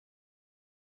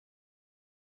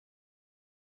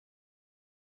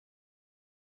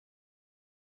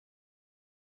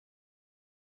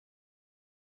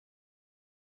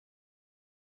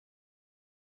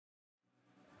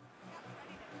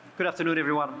Good afternoon,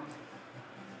 everyone.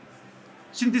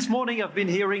 Since this morning, I've been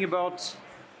hearing about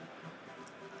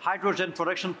hydrogen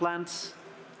production plants,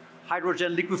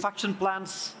 hydrogen liquefaction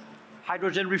plants,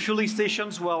 hydrogen refueling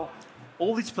stations. Well,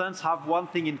 all these plants have one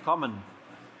thing in common.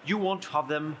 You want to have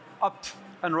them up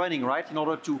and running, right, in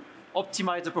order to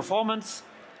optimize the performance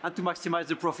and to maximize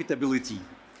the profitability.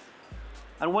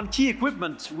 And one key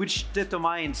equipment which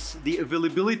determines the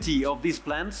availability of these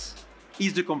plants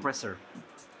is the compressor.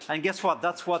 And guess what?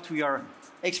 That's what we are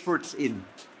experts in,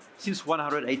 since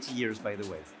 180 years, by the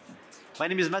way. My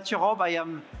name is Mathieu Robbe. I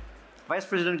am Vice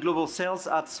President Global Sales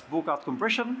at Burckhardt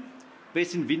Compression,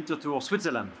 based in Winterthur,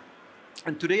 Switzerland.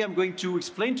 And today I'm going to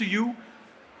explain to you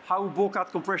how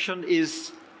Burckhardt Compression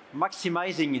is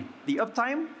maximizing the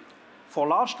uptime for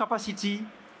large capacity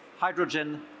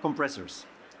hydrogen compressors.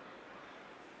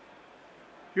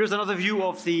 Here's another view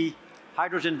of the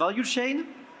hydrogen value chain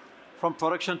from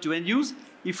production to end use.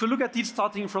 If you look at it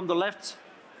starting from the left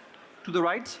to the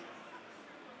right,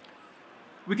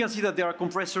 we can see that there are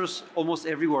compressors almost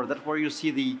everywhere. That's where you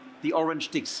see the orange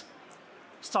ticks.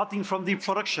 Starting from the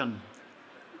production,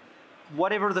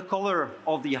 whatever the color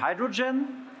of the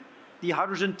hydrogen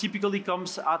typically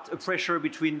comes at a pressure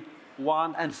between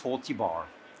 1 and 40 bar.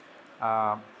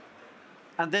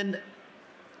 And then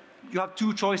you have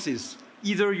two choices.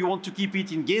 Either you want to keep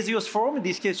it in gaseous form, in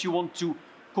this case you want to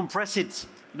compress it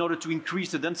in order to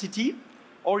increase the density,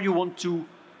 or you want to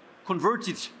convert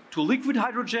it to liquid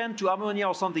hydrogen, to ammonia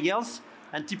or something else,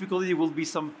 and typically there will be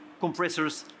some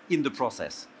compressors in the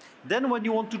process. Then when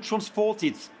you want to transport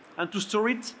it and to store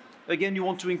it, again you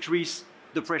want to increase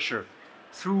the pressure.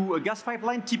 Through a gas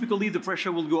pipeline, typically the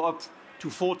pressure will go up to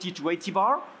 40 to 80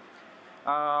 bar.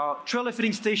 Trailer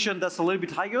filling station, that's a little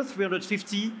bit higher,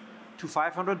 350 to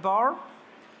 500 bar.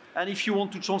 And if you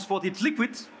want to transport it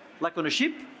liquid, like on a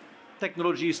ship,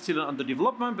 technology is still under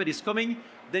development, but it's coming,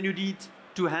 then you need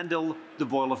to handle the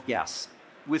boil of gas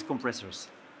with compressors.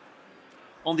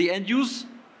 On the end use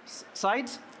side,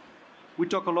 we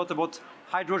talk a lot about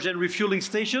hydrogen refueling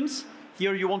stations.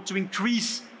 Here you want to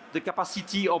increase the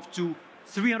capacity up to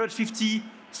 350,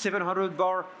 700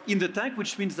 bar in the tank,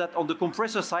 which means that on the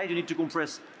compressor side, you need to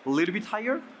compress a little bit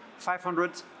higher,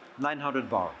 500, 900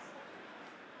 bar.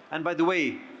 And by the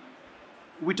way,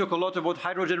 we talk a lot about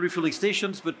hydrogen refueling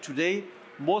stations, but today,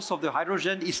 most of the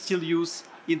hydrogen is still used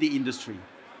in the industry.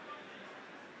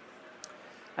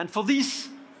 And for these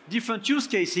different use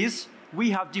cases, we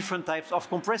have different types of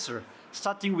compressor,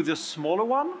 starting with the smaller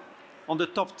one on the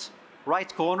top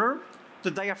right corner, the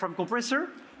diaphragm compressor.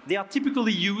 They are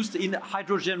typically used in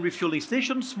hydrogen refueling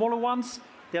stations, smaller ones.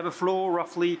 They have a flow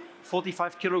roughly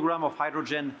 45 kilogram of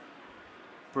hydrogen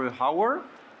per hour,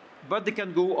 but they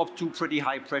can go up to pretty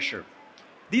high pressure.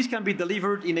 These can be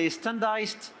delivered in a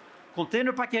standardized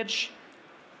container package,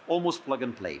 almost plug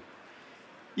and play.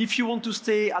 If you want to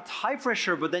stay at high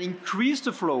pressure but then increase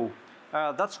the flow,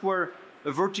 that's where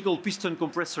a vertical piston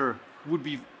compressor would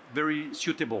be very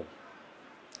suitable.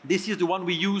 This is the one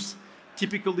we use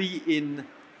typically in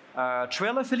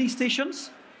trailer filling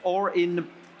stations or in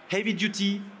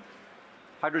heavy-duty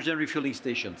hydrogen refueling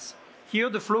stations. Here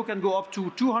the flow can go up to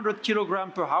 200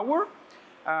 kilogram per hour,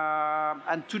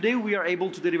 and today we are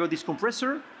able to deliver this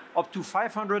compressor up to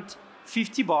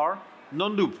 550 bar,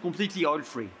 non-loop, completely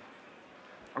oil-free,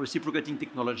 reciprocating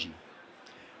technology.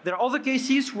 There are other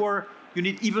cases where you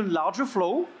need even larger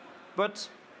flow, but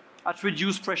at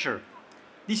reduced pressure.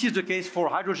 This is the case for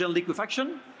hydrogen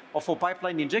liquefaction or for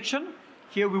pipeline injection.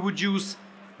 Here we would use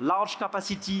large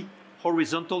capacity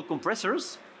horizontal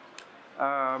compressors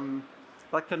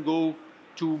that can go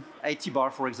to 80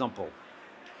 bar, for example.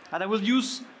 And I will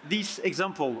use this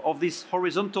example of this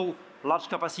horizontal large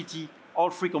capacity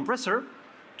oil-free compressor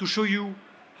to show you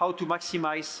how to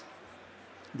maximize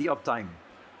the uptime.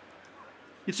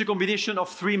 It's a combination of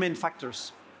three main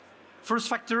factors. First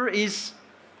factor is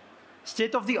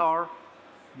state-of-the-art,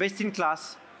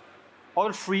 best-in-class,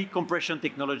 oil-free compression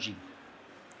technology.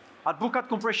 At Burckhardt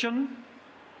Compression,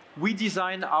 we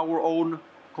design our own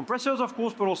compressors, of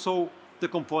course, but also the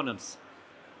components.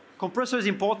 Compressor is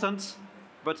important,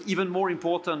 but even more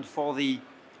important for the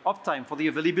uptime, for the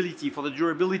availability, for the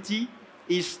durability,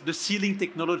 is the sealing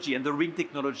technology and the ring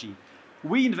technology.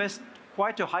 We invest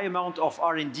quite a high amount of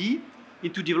R&D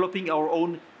into developing our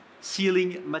own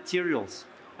sealing materials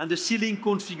and the sealing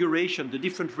configuration, the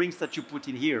different rings that you put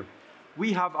in here.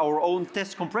 We have our own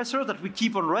test compressor that we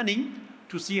keep on running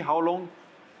to see how long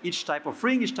each type of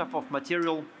ring, each type of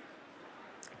material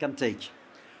can take.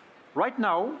 Right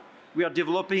now, we are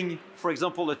developing, for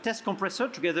example, a test compressor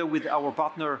together with our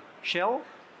partner Shell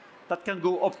that can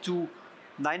go up to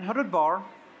 900 bar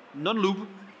non-lube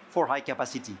for high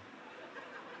capacity.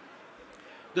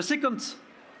 The second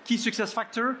key success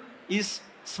factor is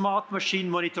smart machine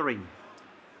monitoring.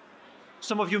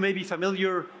 Some of you may be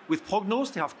familiar with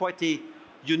Prognos. They have quite a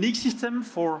unique system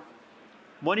for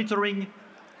monitoring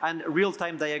and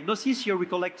real-time diagnosis. Here we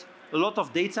collect a lot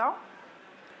of data.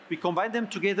 We combine them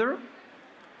together,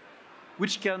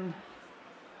 which can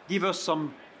give us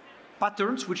some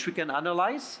patterns which we can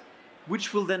analyze,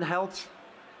 which will then help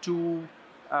to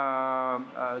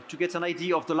get an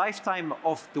idea of the lifetime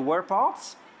of the wear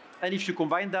parts. And if you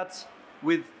combine that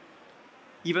with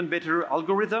even better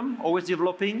algorithm, always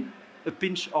developing a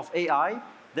pinch of AI,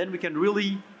 then we can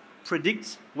really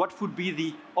predict what would be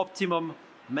the optimum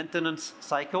maintenance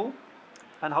cycle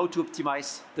and how to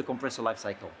optimize the compressor life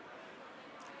cycle.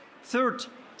 Third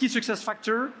key success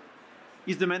factor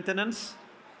is the maintenance,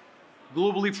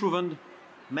 globally proven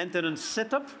maintenance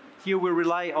setup. Here we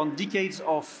rely on decades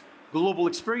of global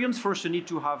experience. First, you need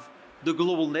to have the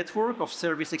global network of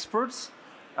service experts,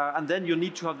 and then you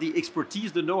need to have the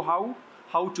expertise, the know-how,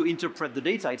 how to interpret the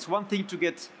data. It's one thing to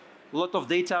get a lot of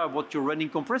data about your running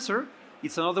compressor.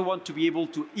 It's another one to be able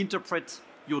to interpret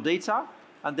your data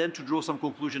and then to draw some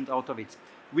conclusions out of it.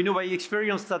 We know by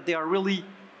experience that there are really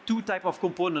two types of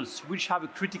components which have a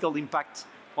critical impact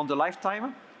on the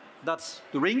lifetime. That's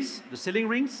the rings, the sealing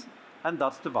rings, and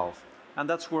that's the valve. And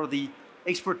that's where the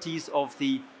expertise of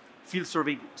the field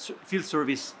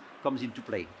service comes into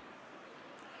play.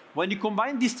 When you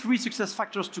combine these three success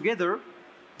factors together,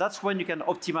 that's when you can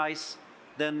optimize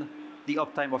then the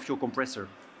uptime of your compressor.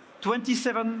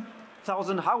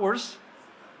 27,000 hours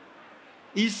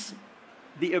is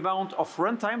the amount of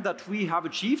runtime that we have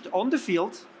achieved on the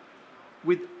field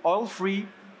with oil-free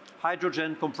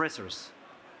hydrogen compressors.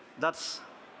 That's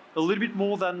a little bit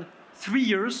more than 3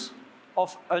 years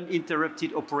of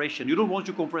uninterrupted operation. You don't want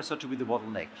your compressor to be the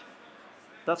bottleneck.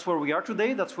 That's where we are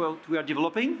today. That's what we are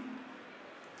developing.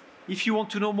 If you want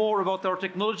to know more about our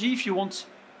technology, if you want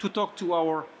to talk to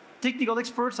our technical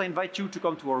experts, I invite you to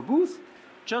come to our booth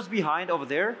just behind over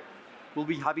there. We'll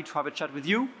be happy to have a chat with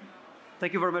you.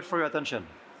 Thank you very much for your attention.